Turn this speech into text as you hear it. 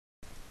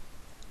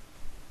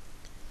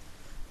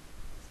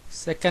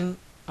Second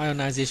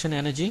ionization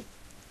energy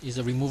is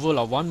the removal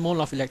of 1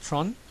 mole of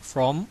electron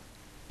from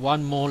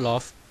 1 mole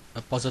of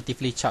a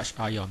positively charged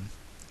ion,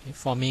 okay,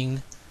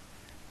 forming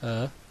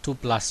a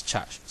 2+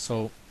 charge.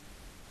 So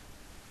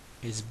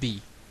it's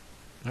B.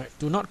 Right.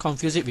 Do not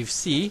confuse it with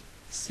C.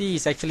 C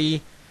is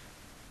actually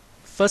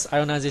first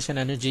ionization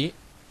energy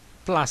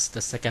plus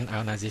the second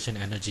ionization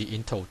energy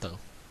in total.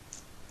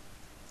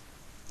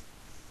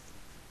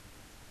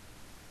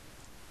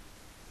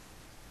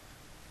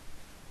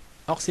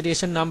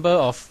 Oxidation number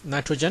of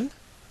nitrogen.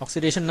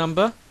 Oxidation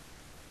number,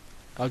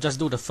 I'll just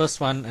do the first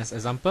one as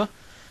example.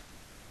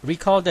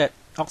 Recall that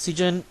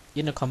oxygen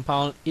in a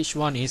compound, each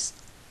one is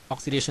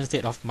oxidation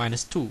state of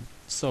 -2.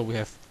 So we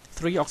have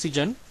 3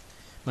 oxygen,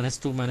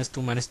 -2,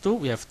 -2, -2.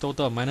 We have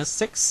total of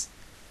 -6.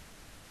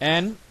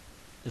 And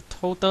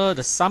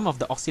the sum of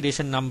the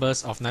oxidation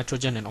numbers of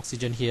nitrogen and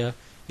oxygen here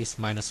is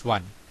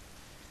 -1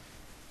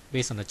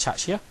 based on the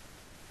charge here.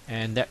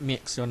 And that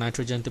makes your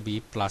nitrogen to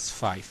be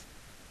 +5.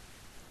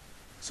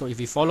 So if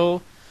we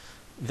follow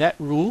that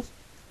rule,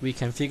 we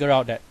can figure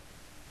out that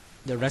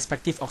the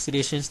respective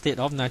oxidation state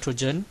of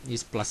nitrogen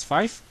is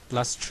 +5,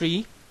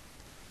 +3,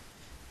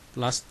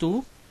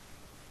 +2,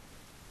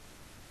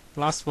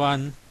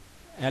 +1.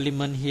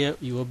 Element here,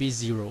 it will be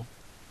 0.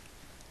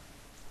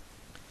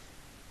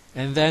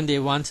 And then they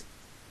want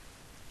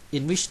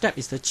in which step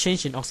is the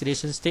change in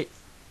oxidation state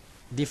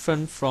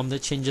different from the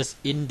changes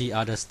in the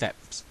other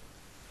steps.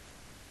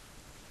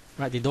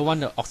 Right, they don't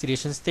want the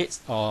oxidation states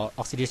or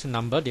oxidation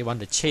number, they want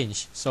the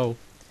change. So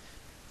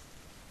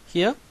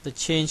here the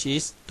change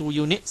is 2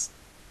 units,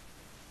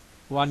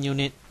 1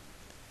 unit,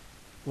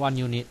 1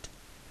 unit,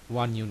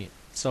 1 unit.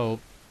 So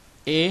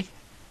A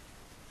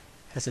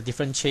has a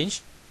different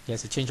change. It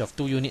has a change of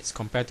 2 units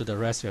compared to the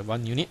rest. We have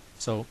 1 unit.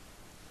 So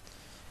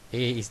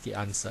A is the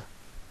answer.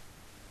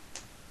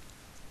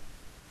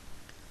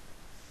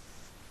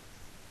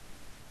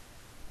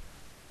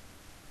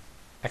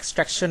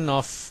 Extraction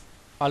of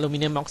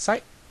aluminum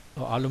oxide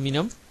or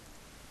aluminum.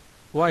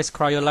 Why is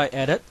cryolite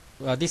added?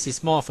 Well, this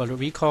is more of a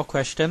recall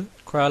question.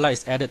 Cryolite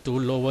is added to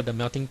lower the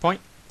melting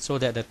point so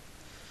that the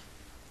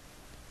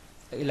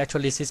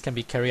electrolysis can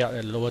be carried out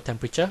at a lower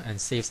temperature and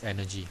saves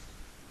energy.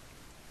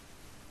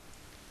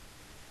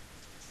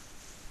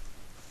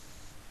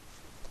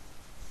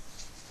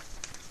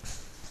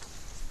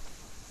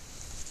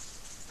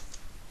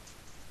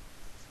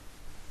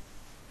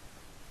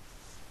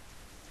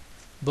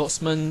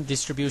 Boltzmann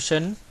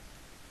distribution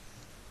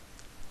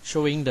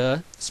showing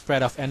the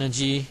spread of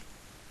energy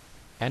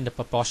and the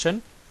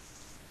proportion.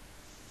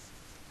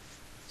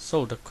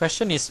 So the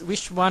question is,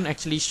 which one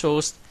actually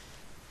shows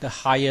the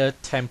higher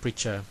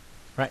temperature,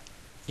 right?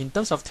 In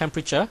terms of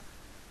temperature,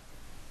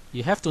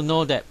 you have to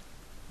know that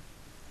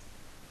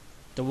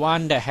the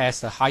one that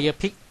has a higher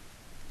peak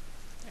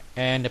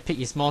and the peak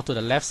is more to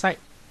the left side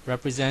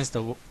represents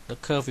the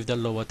curve with the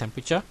lower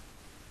temperature.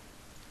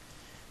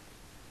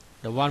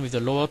 The one with the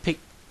lower peak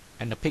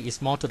and the peak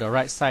is more to the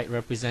right side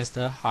represents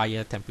the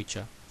higher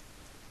temperature.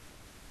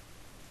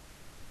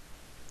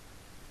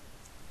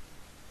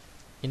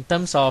 In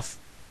terms of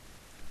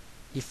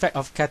effect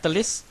of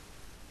catalyst,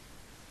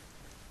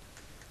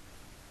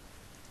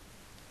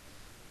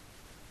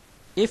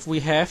 if we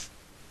have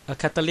a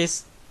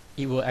catalyst,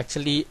 it will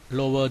actually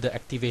lower the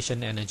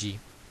activation energy,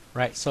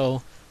 right?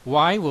 So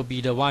Y will be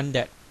the one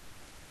that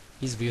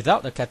is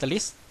without the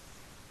catalyst.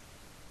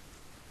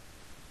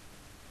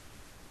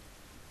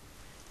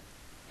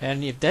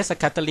 And if there's a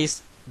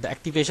catalyst, the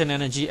activation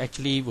energy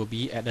actually will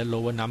be at a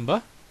lower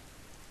number.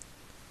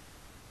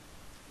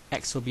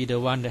 X will be the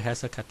one that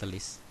has a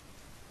catalyst.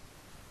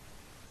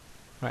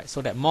 Right,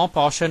 so that more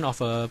portion of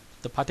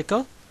the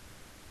particle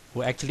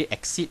will actually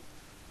exceed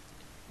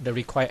the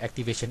required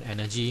activation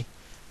energy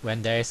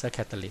when there is a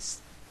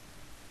catalyst.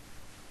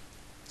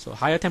 So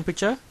higher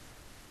temperature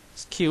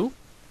is Q.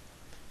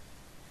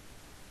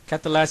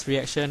 Catalyzed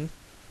reaction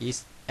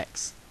is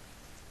X.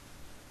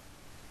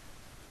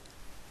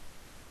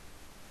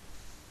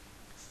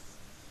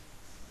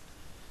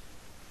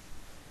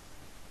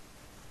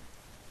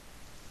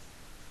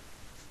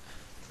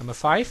 Number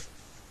 5.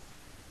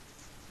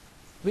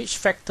 Which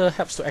factor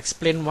helps to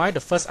explain why the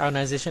first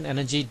ionization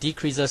energy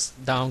decreases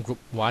down group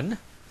 1?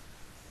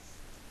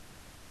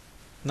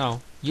 Now,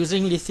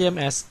 using lithium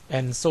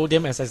and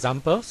sodium as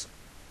examples,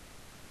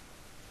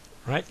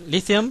 right?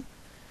 Lithium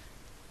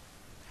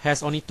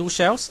has only 2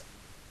 shells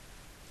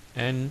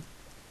and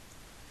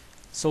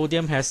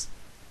sodium has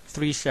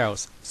 3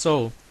 shells.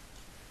 So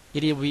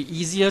it will be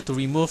easier to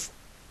remove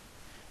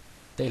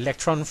the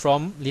electron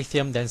from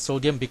lithium than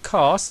sodium,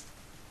 because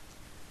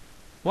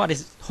what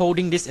is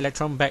holding this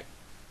electron back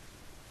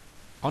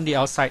on the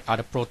outside are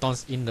the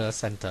protons in the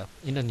center,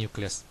 in the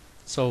nucleus.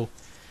 So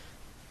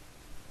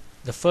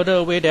the further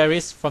away there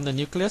is from the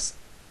nucleus,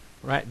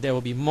 right, there will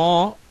be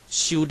more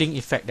shielding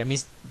effect. That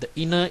means the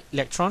inner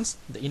electrons,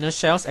 the inner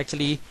shells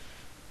actually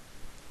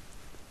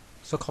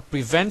so-called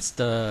prevents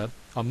or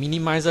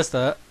minimizes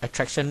the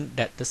attraction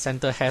that the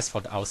center has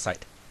for the outside.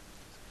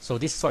 So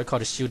this is what we call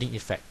the shielding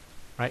effect,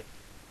 right?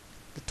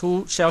 The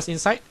 2 shells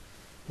inside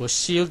will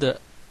shield the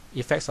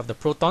effects of the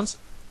protons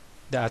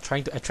that are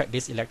trying to attract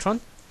this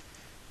electron.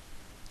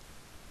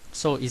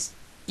 So it's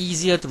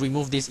easier to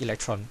remove this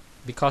electron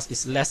because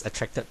it's less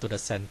attracted to the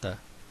center.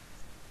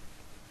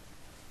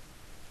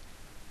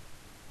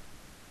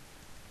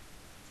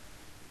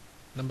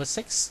 Number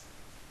 6,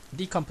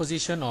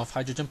 decomposition of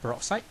hydrogen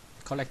peroxide,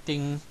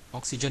 collecting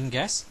oxygen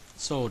gas.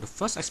 So the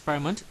first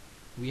experiment,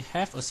 we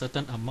have a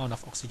certain amount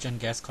of oxygen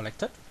gas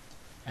collected,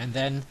 and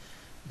then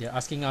they're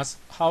asking us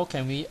how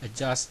can we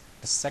adjust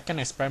the second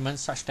experiment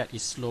such that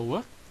it's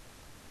slower.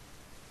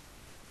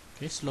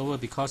 Okay, slower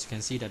because you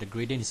can see that the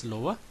gradient is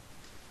lower,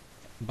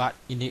 but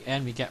in the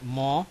end we get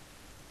more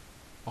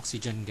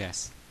oxygen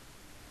gas.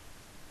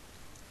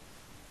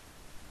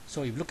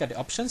 So if you look at the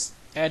options,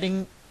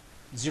 adding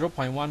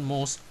 0.1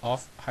 moles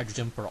of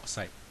hydrogen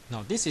peroxide.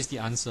 Now this is the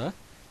answer.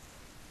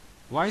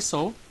 Why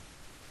so?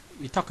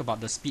 We talk about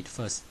the speed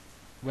first.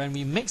 When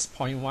we mix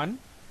 0.1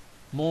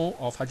 mole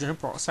of hydrogen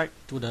peroxide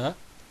to the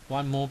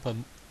 1 mole per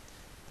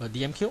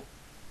dm cube,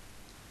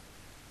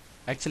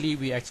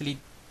 we actually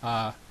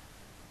are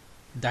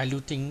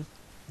diluting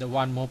the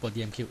 1 mole per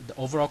dm cube. The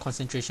overall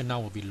concentration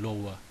now will be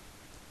lower.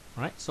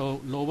 Alright,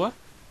 so lower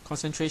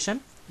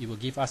concentration, it will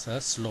give us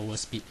a slower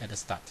speed at the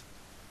start.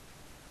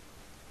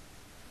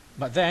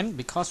 But then,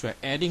 because we're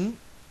adding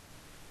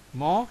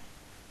more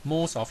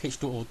moles of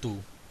H2O2,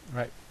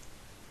 right,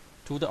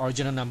 to the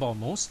original number of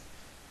moles,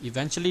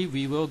 eventually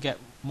we will get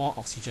more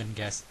oxygen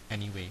gas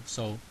anyway.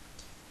 So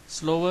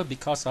slower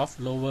because of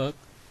lower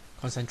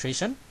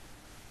concentration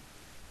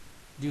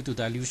due to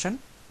dilution,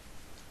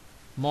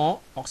 more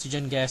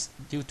oxygen gas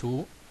due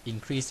to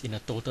increase in the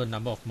total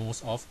number of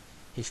moles of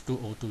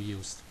H2O2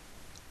 used.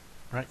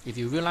 Right? If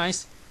you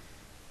realize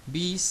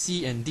B,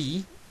 C, and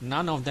D,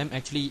 none of them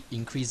actually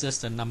increases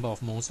the number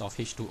of moles of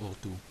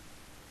H2O2.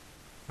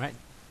 Right?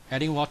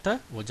 Adding water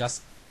will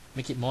just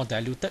make it more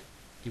diluted.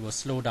 It will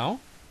slow down,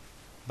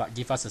 but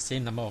give us the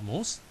same number of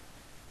moles.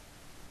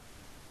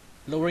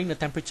 Lowering the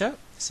temperature,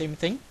 same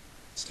thing.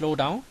 Slow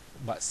down,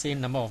 but same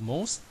number of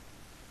moles.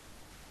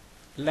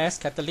 Less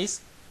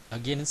catalyst,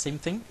 again same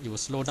thing. It will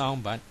slow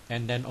down,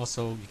 and then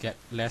also you get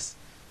less,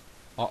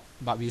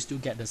 but we still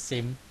get the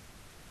same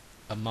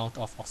amount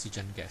of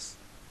oxygen gas.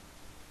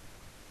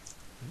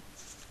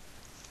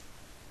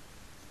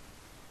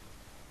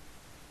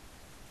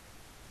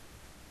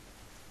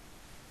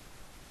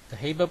 The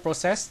Haber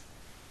process.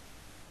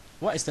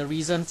 What is the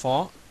reason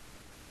for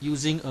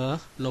using a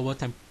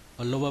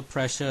lower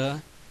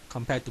pressure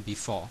compared to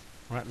before?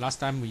 Right, last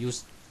time we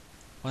used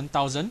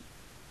 1000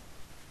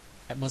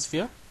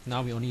 atmosphere.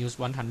 Now we only use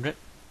 100.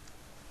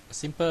 A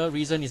simple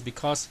reason is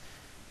because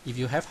if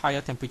you have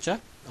higher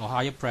temperature or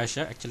higher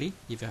pressure, actually,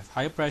 if you have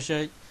higher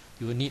pressure,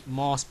 you will need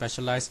more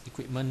specialized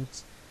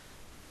equipment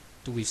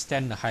to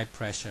withstand the high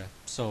pressure.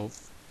 So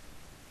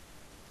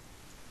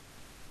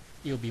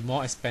it will be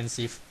more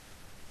expensive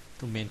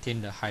to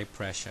maintain the high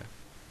pressure.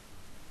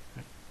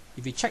 Right.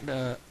 If you check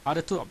the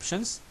other two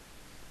options,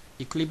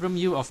 equilibrium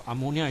yield of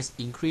ammonia is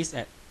increased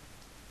at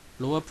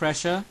lower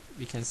pressure.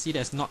 We can see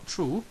that's not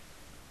true.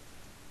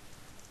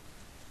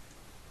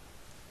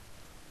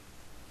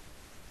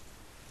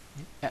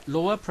 At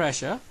lower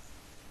pressure,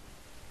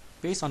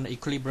 based on the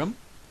equilibrium,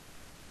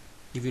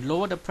 if you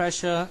lower the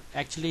pressure,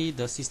 actually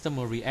the system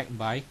will react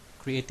by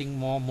creating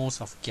more moles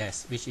of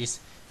gas, which is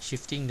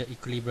shifting the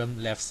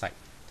equilibrium left side.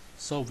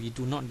 So we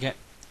do not get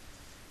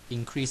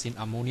increase in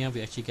ammonia,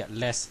 we actually get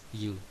less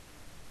yield.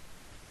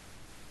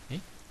 Okay.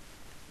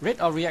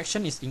 Rate of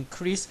reaction is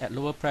increased at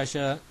lower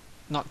pressure.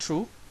 Not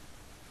true.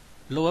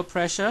 Lower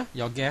pressure,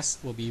 your gas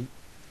will be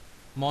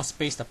more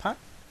spaced apart.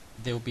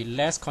 They will be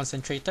less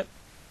concentrated,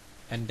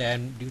 and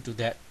then due to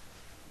that,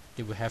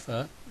 they will have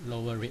a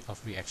lower rate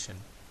of reaction.